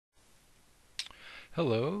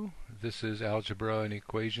Hello, this is Algebra and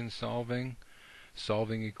equation solving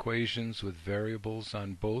equations with variables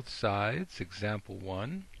on both sides, example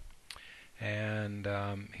 1. And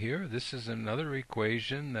here, this is another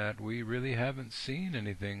equation that we really haven't seen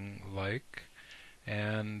anything like.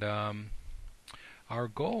 And our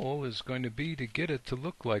goal is going to be to get it to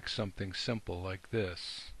look like something simple like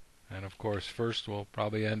this. And of course, first we'll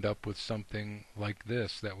probably end up with something like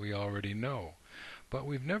this that we already know. But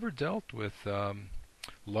we've never dealt with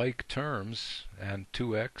like terms, and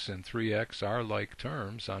 2x and 3x are like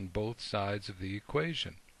terms on both sides of the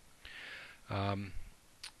equation.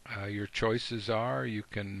 Your choices are you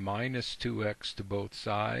can minus 2x to both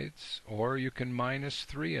sides, or you can minus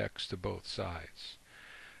 3x to both sides.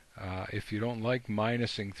 If you don't like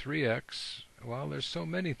minusing 3x, well, there's so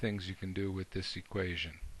many things you can do with this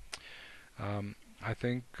equation. I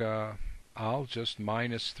think I'll just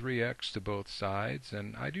minus 3x to both sides,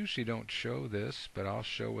 and I usually don't show this, but I'll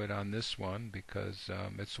show it on this one because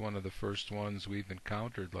it's one of the first ones we've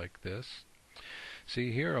encountered like this.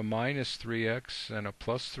 See here, a minus 3x and a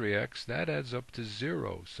plus 3x, that adds up to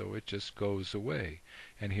 0, so it just goes away.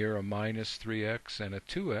 And here a minus 3x and a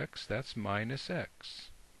 2x, that's minus x.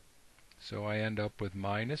 So I end up with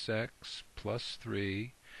minus x plus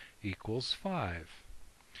 3 equals 5.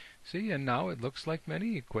 See, and now it looks like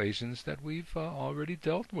many equations that we've already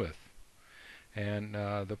dealt with. And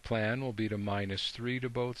the plan will be to minus 3 to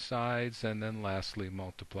both sides, and then lastly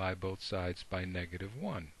multiply both sides by negative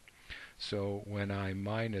 1. So when I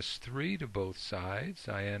minus 3 to both sides,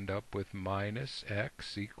 I end up with minus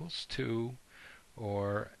x equals 2,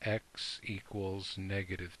 or x equals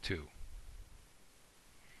negative 2.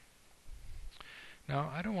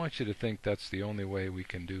 Now, I don't want you to think that's the only way we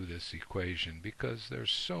can do this equation, because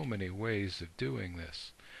there's so many ways of doing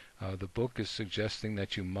this. The book is suggesting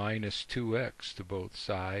that you minus 2x to both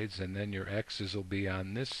sides, and then your x's will be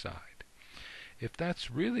on this side. If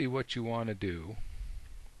that's really what you want to do,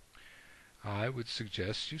 I would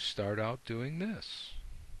suggest you start out doing this.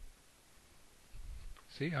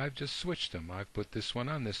 See, I've just switched them. I've put this one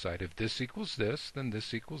on this side. If this equals this, then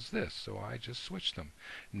this equals this. So I just switched them.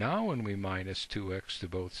 Now when we minus 2x to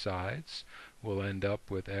both sides, we'll end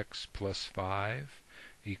up with x plus 5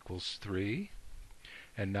 equals 3.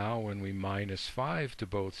 And now when we minus 5 to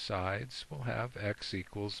both sides, we'll have x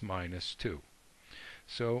equals minus 2.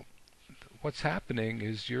 So what's happening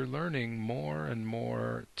is you're learning more and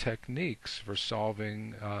more techniques for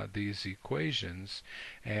solving these equations,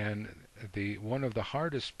 and one of the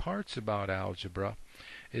hardest parts about algebra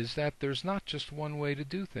is that there's not just one way to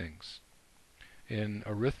do things. In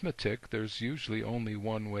arithmetic, there's usually only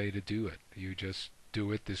one way to do it. You just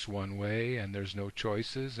do it this one way, and there's no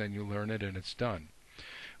choices, and you learn it and it's done.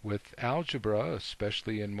 With algebra,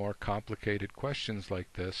 especially in more complicated questions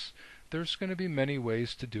like this, there's going to be many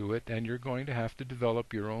ways to do it, and you're going to have to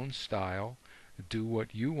develop your own style, do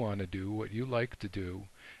what you want to do, what you like to do,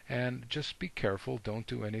 and just be careful, don't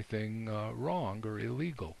do anything wrong or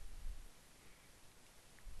illegal.